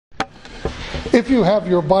If you have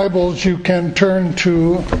your Bibles, you can turn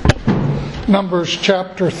to Numbers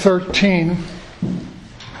chapter 13.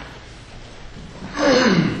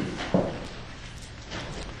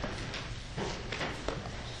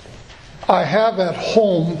 I have at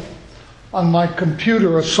home on my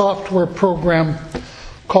computer a software program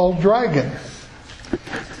called Dragon.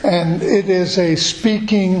 And it is a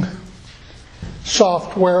speaking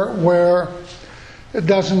software where it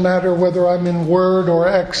doesn't matter whether I'm in Word or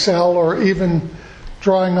Excel or even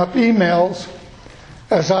drawing up emails.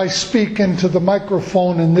 As I speak into the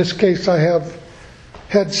microphone, in this case I have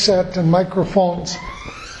headset and microphones,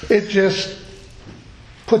 it just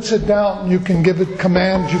puts it down. You can give it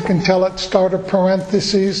commands. You can tell it start a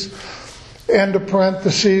parenthesis, end a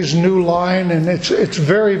parenthesis, new line, and it's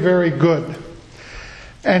very, very good.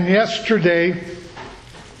 And yesterday,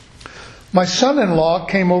 my son-in-law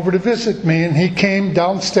came over to visit me, and he came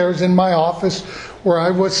downstairs in my office where I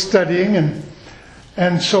was studying,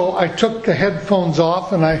 and so I took the headphones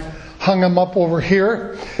off and I hung them up over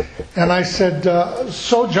here, and I said,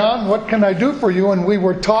 so John, what can I do for you? And we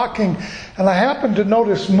were talking, and I happened to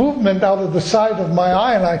notice movement out of the side of my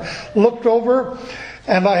eye, and I looked over,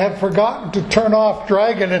 and I had forgotten to turn off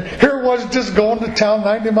Dragon, and here it was just going to town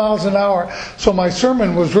 90 miles an hour. So my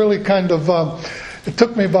sermon was really kind of... it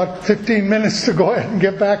took me about 15 minutes to go ahead and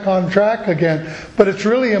get back on track again. But it's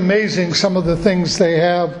really amazing some of the things they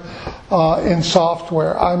have in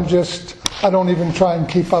software. I don't even try and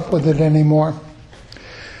keep up with it anymore.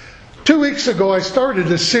 2 weeks ago, I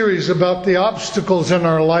started a series about the obstacles in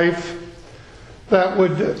our life that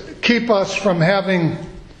would keep us from having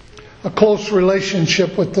a close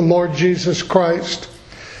relationship with the Lord Jesus Christ.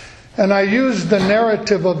 And I used the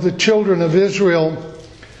narrative of the children of Israel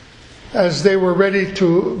as they were ready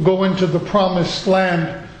to go into the promised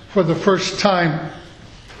land for the first time.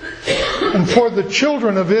 And for the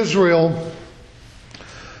children of Israel,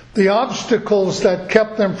 the obstacles that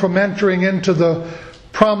kept them from entering into the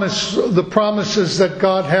promises that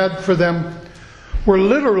God had for them were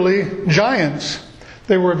literally giants.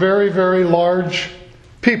 They were very, very large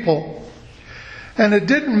people. And it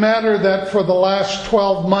didn't matter that for the last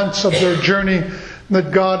 12 months of their journey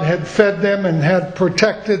that God had fed them and had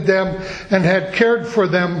protected them and had cared for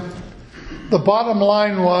them. The bottom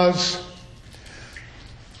line was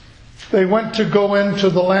they went to go into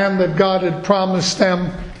the land that God had promised them,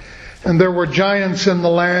 and there were giants in the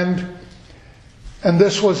land, and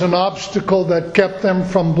this was an obstacle that kept them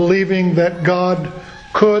from believing that God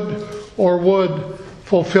could or would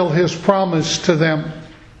fulfill His promise to them.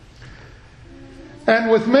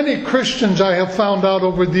 And with many Christians, I have found out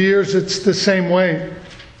over the years, it's the same way.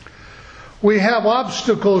 We have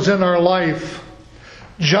obstacles in our life,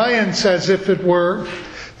 giants as if it were,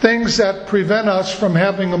 things that prevent us from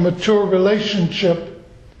having a mature relationship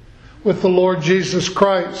with the Lord Jesus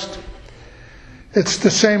Christ. It's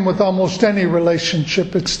the same with almost any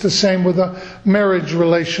relationship. It's the same with a marriage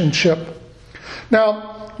relationship.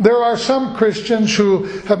 Now, there are some Christians who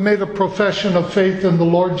have made a profession of faith in the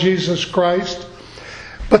Lord Jesus Christ,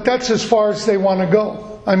 but that's as far as they want to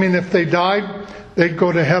go. I mean, if they died, they'd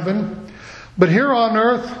go to heaven. But here on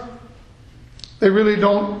earth, they really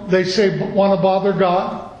don't, they say, want to bother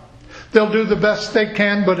God. They'll do the best they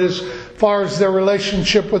can, but as far as their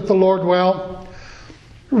relationship with the Lord, well,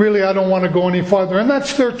 really I don't want to go any farther. And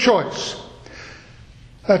that's their choice.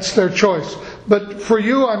 That's their choice. But for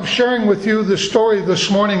you, I'm sharing with you the story this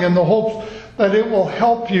morning in the hope that it will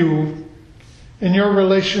help you in your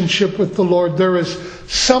relationship with the Lord. There is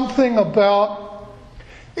something about,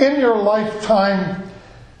 in your lifetime,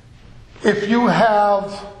 if you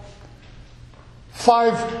have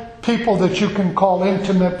 5 people that you can call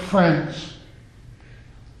intimate friends,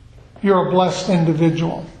 you're a blessed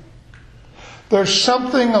individual. There's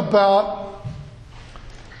something about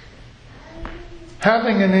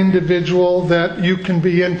having an individual that you can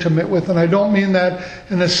be intimate with, and I don't mean that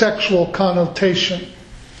in a sexual connotation.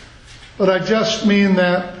 But I just mean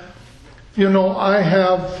that, I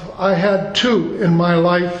had 2 in my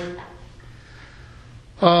life.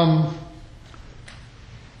 And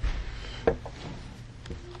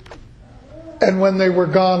when they were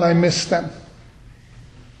gone, I missed them.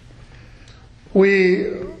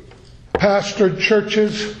 We pastored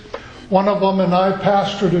churches. One of them and I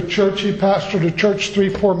pastored a church. He pastored a church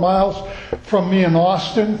 3-4 miles from me in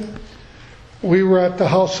Austin. We were at the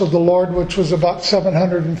House of the Lord, which was about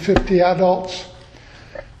 750 adults.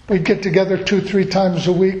 We'd get together 2-3 times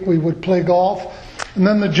a week. We would play golf. And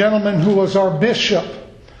then the gentleman who was our bishop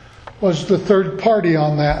was the third party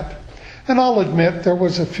on that. And I'll admit there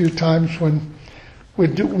was a few times when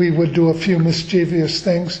we would do a few mischievous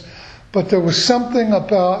things. But there was something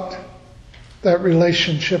about that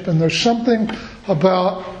relationship. And there's something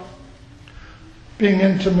about being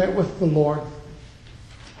intimate with the Lord.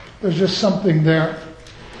 There's just something there.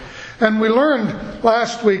 And we learned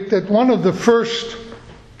last week that one of the first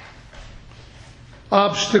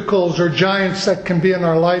obstacles or giants that can be in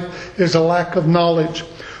our life is a lack of knowledge.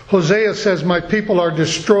 Hosea says, "My people are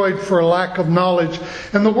destroyed for a lack of knowledge."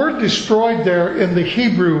 And the word destroyed there in the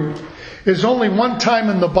Hebrew is only one time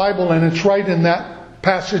in the Bible, and it's right in that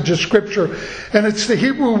passage of Scripture. And it's the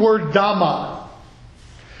Hebrew word dama.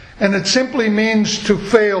 And it simply means to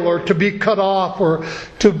fail or to be cut off or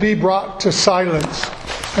to be brought to silence.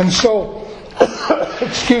 And so,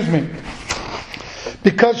 excuse me,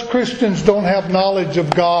 because Christians don't have knowledge of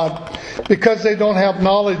God, because they don't have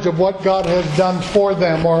knowledge of what God has done for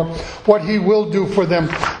them or what He will do for them,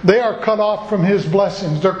 they are cut off from His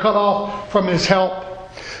blessings. They're cut off from His help.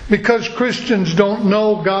 Because Christians don't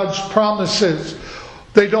know God's promises,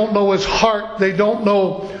 they don't know His heart, they don't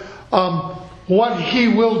know what He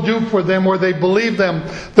will do for them, or they believe them,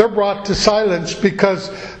 they're brought to silence because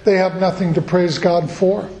they have nothing to praise God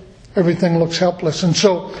for. Everything looks helpless. And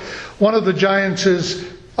so one of the giants is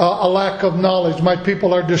a lack of knowledge. My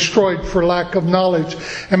people are destroyed for lack of knowledge.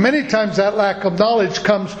 And many times that lack of knowledge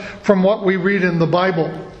comes from what we read in the Bible.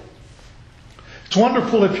 It's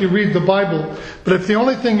wonderful if you read the Bible, but if the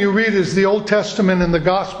only thing you read is the Old Testament and the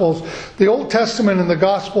Gospels, the Old Testament and the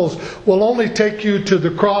Gospels will only take you to the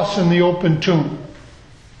cross and the open tomb.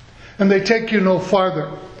 And they take you no farther.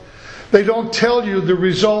 They don't tell you the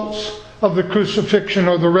results of the crucifixion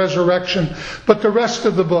or the resurrection, but the rest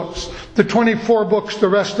of the books, the 24 books, the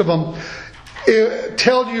rest of them,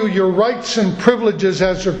 tell you your rights and privileges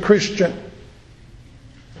as a Christian.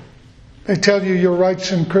 They tell you your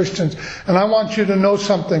rights and Christians. And I want you to know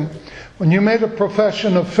something. When you made a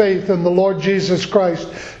profession of faith in the Lord Jesus Christ,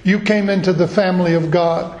 you came into the family of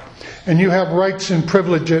God. And you have rights and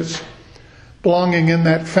privileges belonging in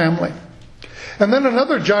that family. And then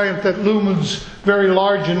another giant that looms very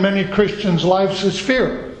large in many Christians' lives is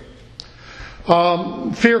fear.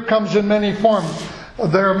 Fear comes in many forms.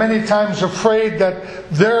 They're many times afraid that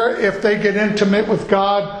if they get intimate with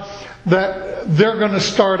God, that they're going to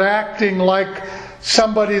start acting like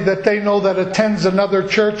somebody that they know that attends another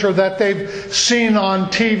church or that they've seen on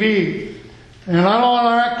TV. And I don't want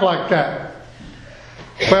to act like that.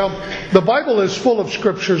 Well, the Bible is full of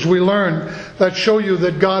scriptures we learn that show you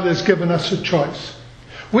that God has given us a choice.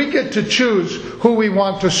 We get to choose who we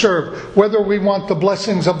want to serve, whether we want the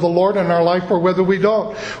blessings of the Lord in our life or whether we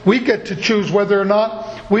don't. We get to choose whether or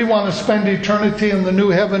not we want to spend eternity in the new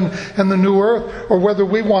heaven and the new earth, or whether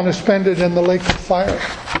we want to spend it in the lake of fire.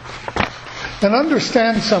 And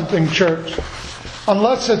understand something, church.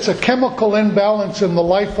 Unless it's a chemical imbalance in the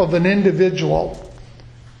life of an individual,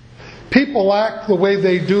 people act the way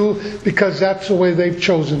they do because that's the way they've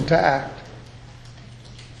chosen to act.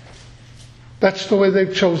 That's the way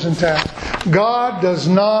they've chosen to act. God does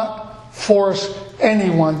not force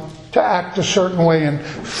anyone to act a certain way. And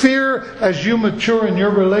fear, as you mature in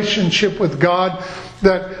your relationship with God,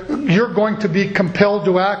 that you're going to be compelled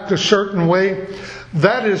to act a certain way,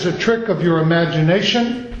 that is a trick of your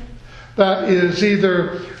imagination. That is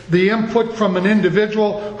either the input from an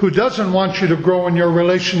individual who doesn't want you to grow in your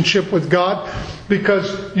relationship with God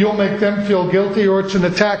because you'll make them feel guilty, or it's an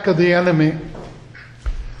attack of the enemy.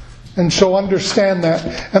 And so understand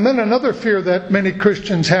that. And then another fear that many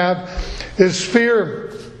Christians have is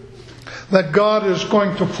fear that God is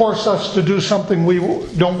going to force us to do something we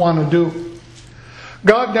don't want to do.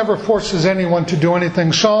 God never forces anyone to do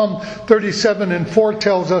anything. Psalm 37:4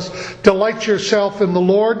 tells us, "Delight yourself in the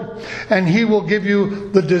Lord, and He will give you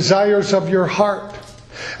the desires of your heart."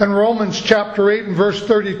 And Romans chapter 8 and verse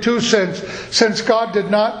 32 says, "Since God did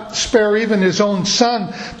not spare even His own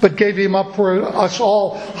Son, but gave Him up for us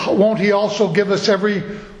all, won't He also give us every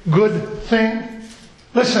good thing?"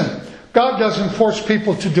 Listen, God doesn't force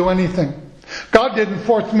people to do anything. God didn't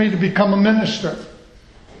force me to become a minister.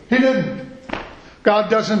 He didn't.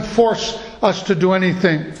 God doesn't force us to do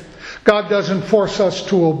anything. God doesn't force us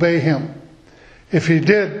to obey Him. If He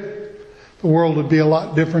did, the world would be a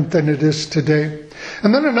lot different than it is today.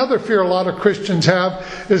 And then another fear a lot of Christians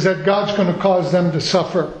have is that God's going to cause them to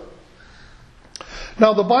suffer.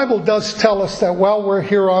 Now the Bible does tell us that while we're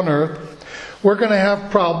here on earth, we're going to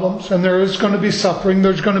have problems, and there is going to be suffering.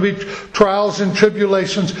 There's going to be trials and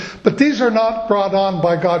tribulations. But these are not brought on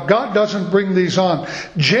by God. God doesn't bring these on.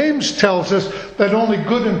 James tells us that only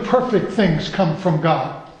good and perfect things come from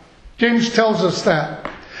God. James tells us that.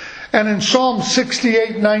 And in Psalm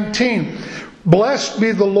 68:19, "Blessed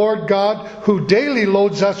be the Lord God who daily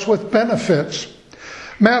loads us with benefits."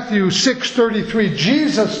 Matthew 6:33,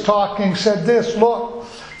 Jesus talking said this, look,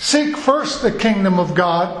 seek first the kingdom of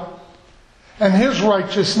God and His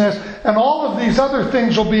righteousness, and all of these other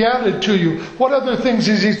things will be added to you. What other things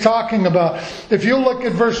is He talking about? If you look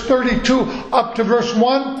at verse 32 up to verse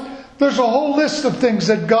 1, there's a whole list of things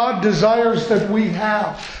that God desires that we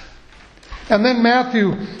have. And then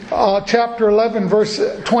Matthew chapter 11 verse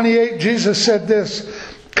 28, Jesus said this,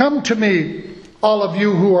 come to me, all of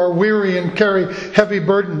you who are weary and carry heavy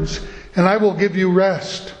burdens, and I will give you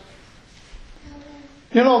rest.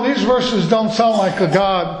 You know, these verses don't sound like a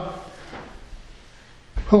God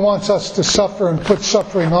who wants us to suffer and put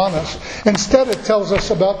suffering on us. Instead, it tells us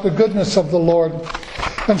about the goodness of the Lord.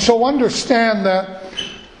 And so understand that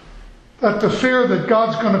the fear that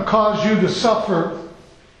God's going to cause you to suffer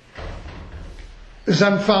is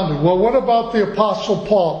unfounded. Well, what about the Apostle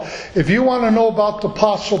Paul? If you want to know about the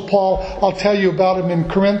Apostle Paul, I'll tell you about him in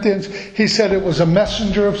Corinthians. He said it was a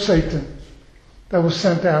messenger of Satan that was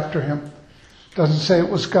sent after him. Doesn't say it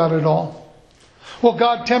was God at all. Well,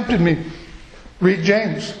 God tempted me. Read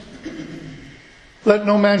James. Let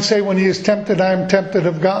no man say when he is tempted, I am tempted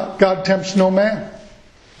of God. God tempts no man.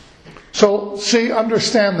 So, see,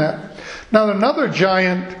 understand that. Now, another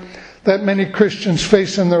giant that many Christians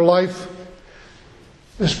face in their life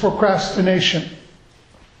is procrastination.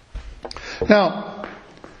 Now,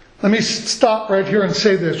 let me stop right here and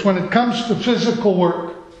say this. When it comes to physical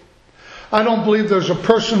work, I don't believe there's a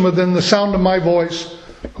person within the sound of my voice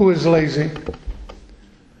who is lazy.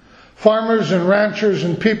 Farmers and ranchers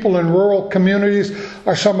and people in rural communities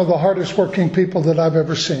are some of the hardest working people that I've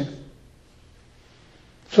ever seen.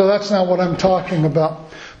 So that's not what I'm talking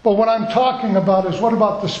about. But what I'm talking about is, what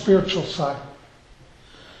about the spiritual side?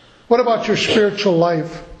 What about your spiritual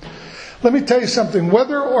life? Let me tell you something.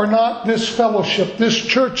 Whether or not this fellowship, this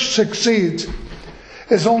church succeeds,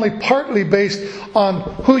 is only partly based on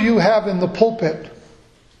who you have in the pulpit.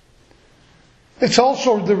 It's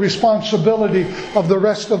also the responsibility of the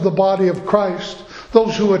rest of the body of Christ,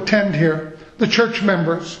 those who attend here, the church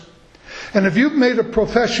members. And if you've made a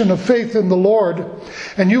profession of faith in the Lord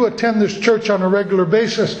and you attend this church on a regular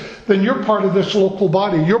basis, then you're part of this local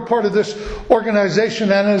body. You're part of this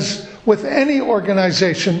organization. And as with any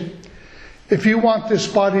organization, if you want this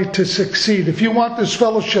body to succeed, if you want this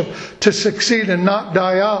fellowship to succeed and not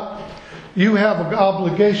die out, you have an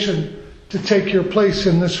obligation to take your place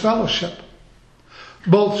in this fellowship,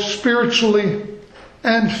 both spiritually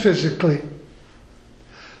and physically.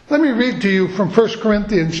 Let me read to you from 1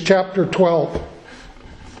 Corinthians chapter 12.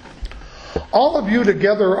 All of you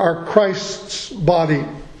together are Christ's body.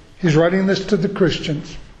 He's writing this to the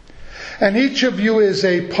Christians. And each of you is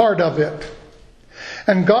a part of it.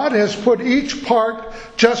 And God has put each part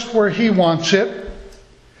just where He wants it.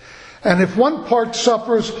 And if one part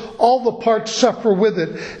suffers, all the parts suffer with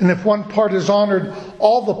it. And if one part is honored,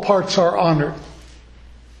 all the parts are honored.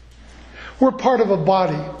 We're part of a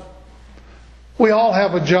body. We all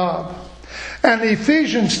have a job. And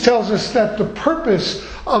Ephesians tells us that the purpose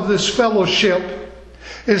of this fellowship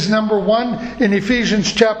is, number one, in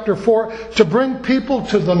Ephesians chapter 4, to bring people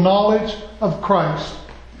to the knowledge of Christ.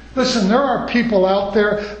 Listen, there are people out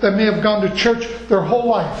there that may have gone to church their whole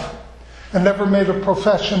life and never made a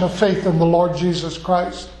profession of faith in the Lord Jesus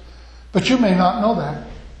Christ. But you may not know that.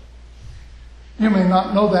 You may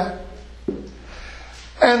not know that.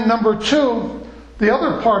 And number two, the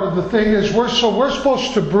other part of the thing is we're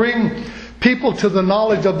supposed to bring people to the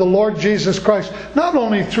knowledge of the Lord Jesus Christ, not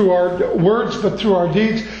only through our words, but through our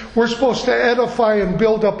deeds. We're supposed to edify and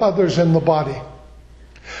build up others in the body.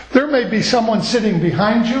 There may be someone sitting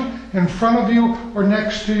behind you, in front of you, or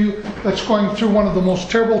next to you that's going through one of the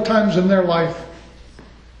most terrible times in their life.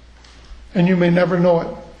 And you may never know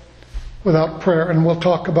it without prayer, and we'll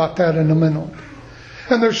talk about that in a minute.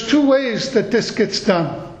 And there's two ways that this gets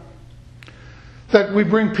done. That we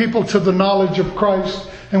bring people to the knowledge of Christ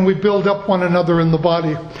and we build up one another in the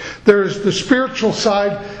body. There's the spiritual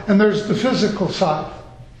side and there's the physical side.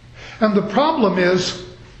 And the problem is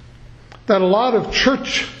that a lot of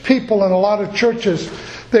church people and a lot of churches,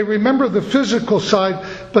 they remember the physical side,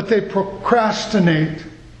 but they procrastinate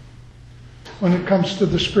when it comes to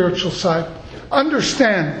the spiritual side.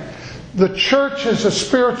 Understand, the church is a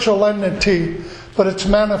spiritual entity, but it's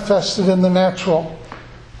manifested in the natural.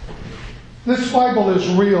 This Bible is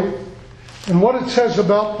real. And what it says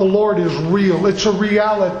about the Lord is real. It's a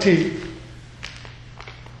reality.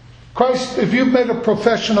 Christ, if you've made a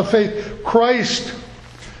profession of faith, Christ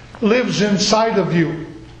lives inside of you.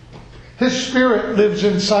 His Spirit lives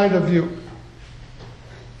inside of you.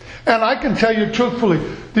 And I can tell you truthfully,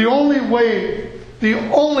 the only way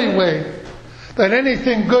that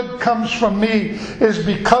anything good comes from me is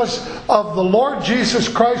because of the Lord Jesus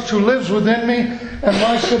Christ who lives within me and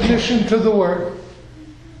my submission to the Word.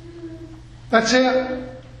 That's it.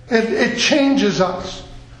 It changes us.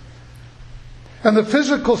 And the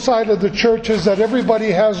physical side of the church is that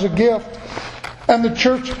everybody has a gift. And the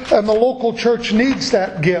church and the local church needs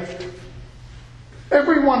that gift.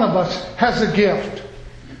 Every one of us has a gift.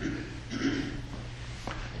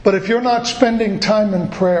 But if you're not spending time in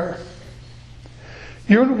prayer,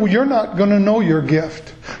 you're not going to know your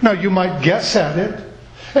gift. Now, you might guess at it,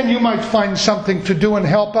 and you might find something to do and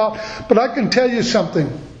help out. But I can tell you something.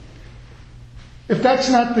 If that's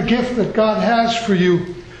not the gift that God has for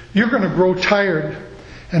you, you're going to grow tired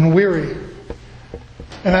and weary.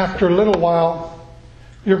 And after a little while,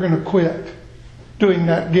 you're going to quit doing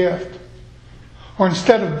that gift. Or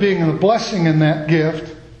instead of being a blessing in that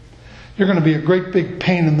gift, you're going to be a great big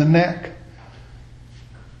pain in the neck.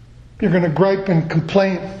 You're going to gripe and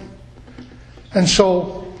complain. And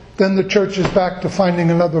so then the church is back to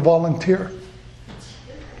finding another volunteer.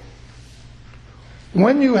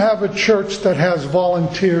 When you have a church that has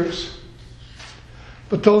volunteers,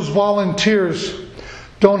 but those volunteers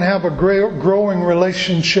don't have a growing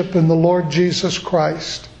relationship in the Lord Jesus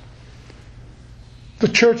Christ, the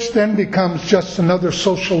church then becomes just another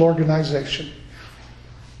social organization.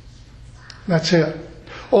 That's it.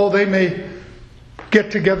 Oh, they may get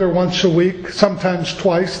together once a week, sometimes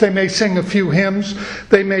twice. They may sing a few hymns.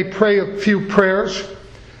 They may pray a few prayers.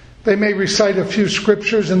 They may recite a few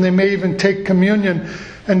scriptures, and they may even take communion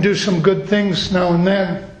and do some good things now and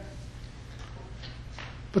then.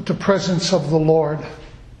 But the presence of the Lord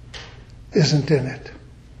isn't in it.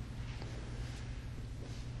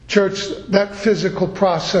 Church, that physical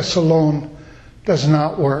process alone does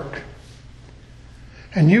not work.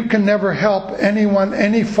 And you can never help anyone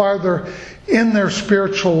any farther in their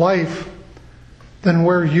spiritual life than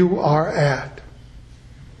where you are at.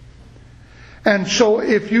 And so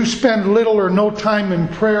if you spend little or no time in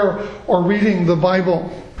prayer or reading the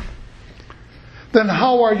Bible, then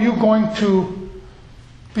how are you going to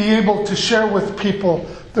be able to share with people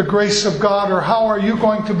the grace of God? Or how are you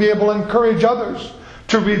going to be able to encourage others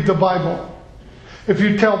to read the Bible? If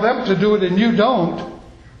you tell them to do it and you don't,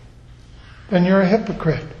 then you're a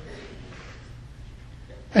hypocrite.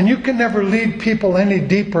 And you can never lead people any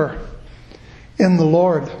deeper in the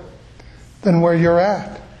Lord than where you're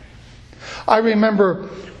at. I remember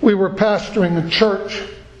we were pastoring a church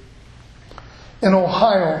in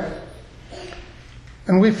Ohio,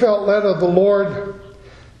 and we felt led of the Lord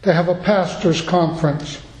to have a pastor's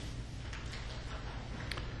conference.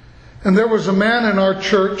 And there was a man in our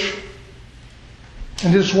church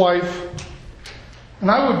and his wife, and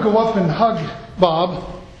I would go up and hug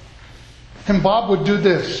Bob, and Bob would do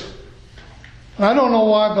this. And I don't know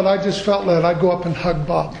why, but I just felt led. I'd go up and hug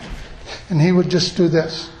Bob, and he would just do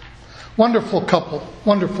this. Wonderful couple,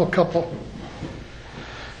 wonderful couple.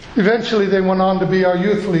 Eventually they went on to be our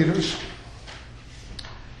youth leaders.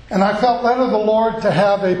 And I felt led of the Lord to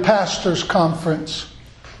have a pastor's conference.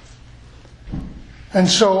 And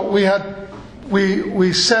so we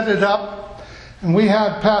set it up, and we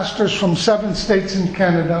had pastors from 7 states in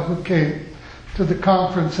Canada who came to the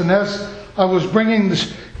conference. And as I was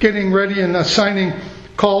getting ready and assigning,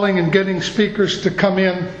 calling and getting speakers to come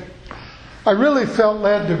in, I really felt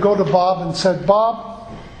led to go to Bob and said,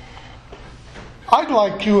 Bob, I'd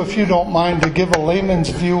like you, if you don't mind, to give a layman's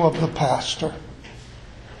view of the pastor.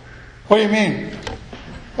 What do you mean?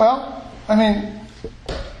 Well,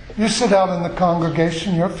 you sit out in the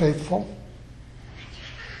congregation, you're faithful.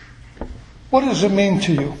 What does it mean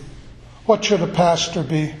to you? What should a pastor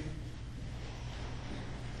be?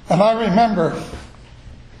 And I remember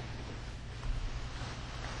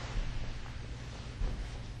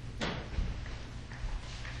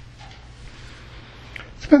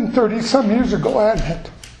it's been 30-some years ago, hasn't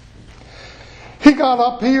it? He got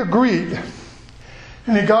up, he agreed.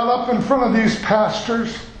 And he got up in front of these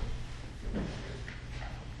pastors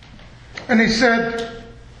and he said,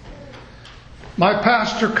 my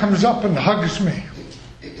pastor comes up and hugs me.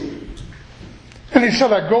 And he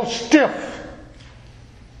said, I go stiff.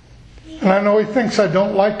 And I know he thinks I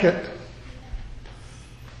don't like it.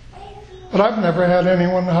 But I've never had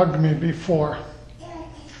anyone hug me before.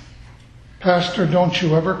 Pastor, don't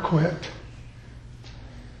you ever quit.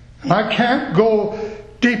 And I can't go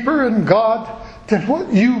deeper in God than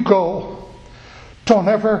what you go. Don't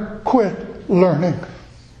ever quit learning.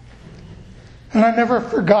 And I never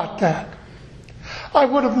forgot that. I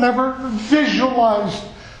would have never visualized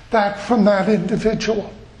that from that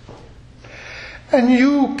individual. And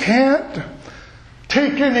you can't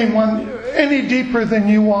take anyone any deeper than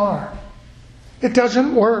you are. It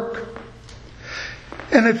doesn't work.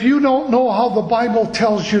 And if you don't know how the Bible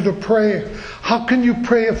tells you to pray, how can you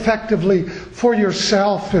pray effectively for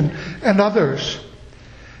yourself and others?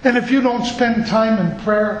 And if you don't spend time in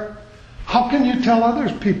prayer, how can you tell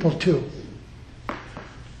other people to?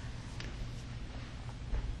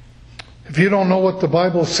 If you don't know what the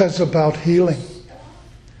Bible says about healing,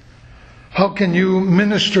 how can you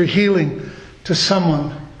minister healing to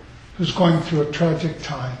someone who's going through a tragic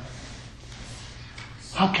time?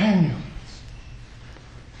 How can you?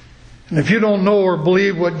 And if you don't know or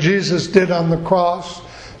believe what Jesus did on the cross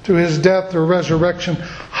through His death or resurrection,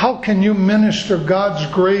 how can you minister God's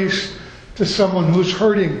grace to someone who's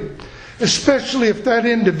hurting? Especially if that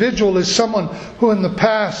individual is someone who in the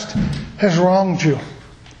past has wronged you.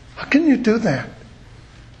 How can you do that?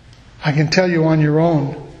 I can tell you on your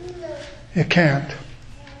own, you can't.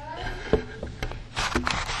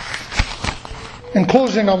 In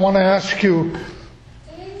closing, I want to ask you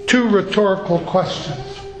 2 rhetorical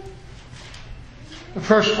questions. The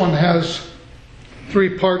first one has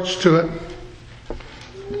 3 parts to it.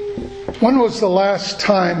 When was the last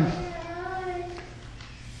time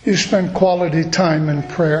you spent quality time in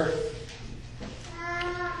prayer?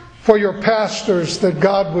 For your pastors, that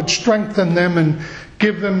God would strengthen them and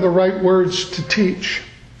give them the right words to teach.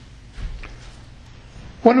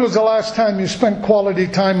 When was the last time you spent quality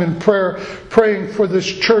time in prayer, praying for this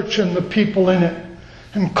church and the people in it,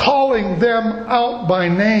 and calling them out by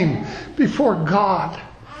name before God,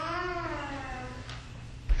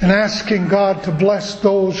 and asking God to bless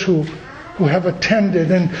those who have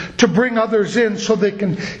attended, and to bring others in so they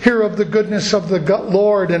can hear of the goodness of the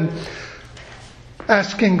Lord, and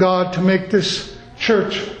asking God to make this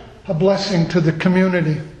church a blessing to the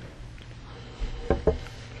community?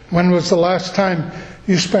 When was the last time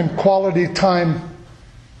you spent quality time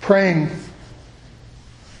praying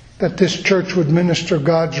that this church would minister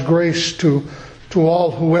God's grace to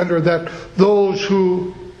all who enter, that those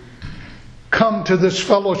who come to this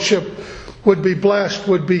fellowship would be blessed,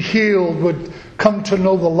 would be healed, would come to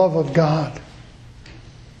know the love of God?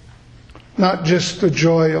 Not just the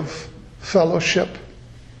joy of fellowship.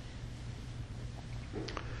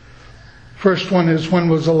 First one is, when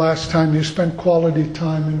was the last time you spent quality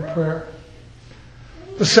time in prayer?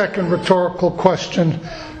 The second rhetorical question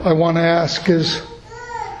I want to ask is,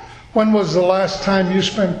 when was the last time you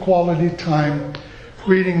spent quality time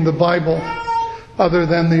reading the Bible other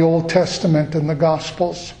than the Old Testament and the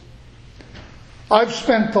Gospels? I've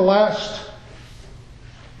spent the last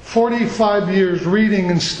 45 years reading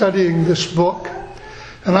and studying this book,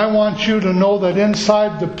 and I want you to know that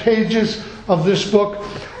inside the pages of this book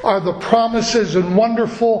are the promises and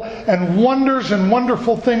wonderful and wonders and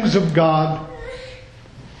wonderful things of God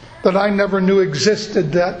that I never knew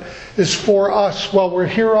existed, that is for us while we're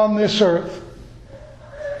here on this earth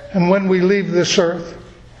and when we leave this earth.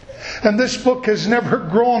 And this book has never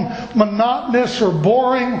grown monotonous or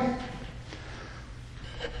boring.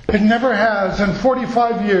 It never has in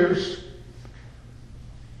 45 years.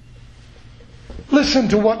 Listen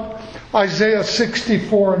to what Isaiah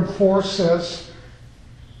 64:4 says.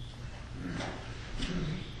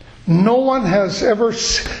 No one has ever,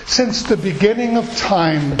 since the beginning of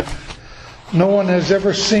time, no one has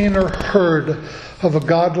ever seen or heard of a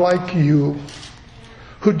God like you,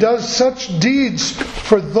 who does such deeds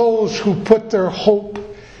for those who put their hope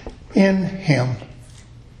in Him.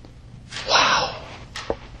 Wow.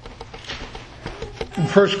 In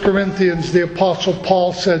 1 Corinthians, the Apostle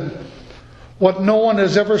Paul said, what no one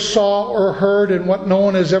has ever saw or heard and what no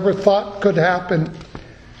one has ever thought could happen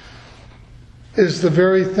is the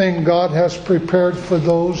very thing God has prepared for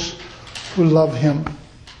those who love Him.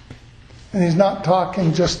 And He's not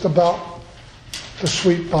talking just about the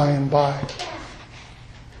sweet by and by.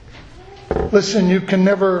 Listen, you can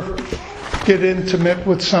never get intimate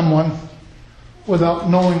with someone without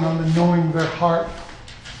knowing them and knowing their heart.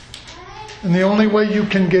 And the only way you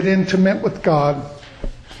can get intimate with God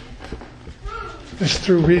is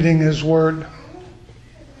through reading His Word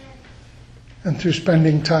and through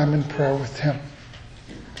spending time in prayer with Him.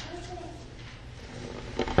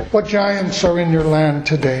 What giants are in your land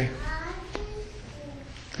today?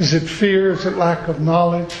 Is it fear? Is it lack of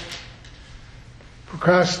knowledge?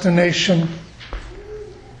 Procrastination?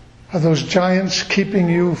 Are those giants keeping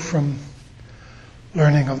you from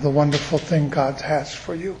learning of the wonderful thing God has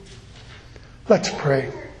for you? Let's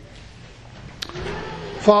pray.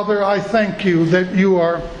 Father, I thank You that You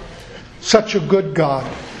are such a good God.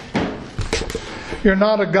 You're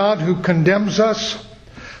not a God who condemns us,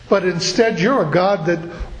 but instead You're a God that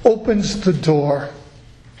opens the door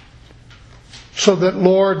so that,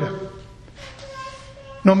 Lord,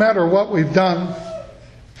 no matter what we've done,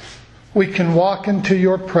 we can walk into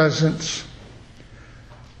your presence.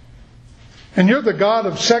 And you're the God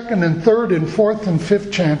of second and third and fourth and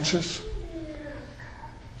fifth chances.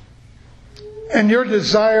 And your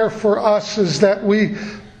desire for us is that we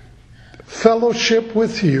fellowship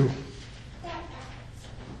with you.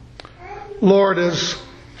 Lord, as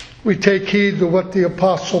we take heed to what the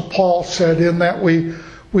Apostle Paul said, in that we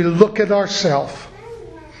look at ourselves.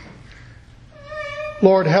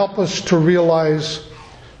 Lord, help us to realize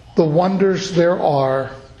the wonders there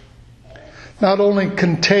are, not only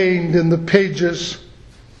contained in the pages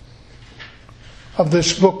of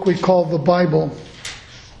this book we call the Bible,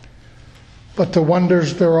 but the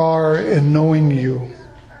wonders there are in knowing you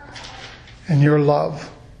and your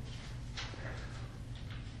love.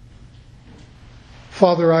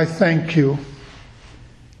 Father, I thank you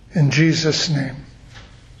in Jesus' name.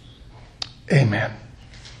 Amen.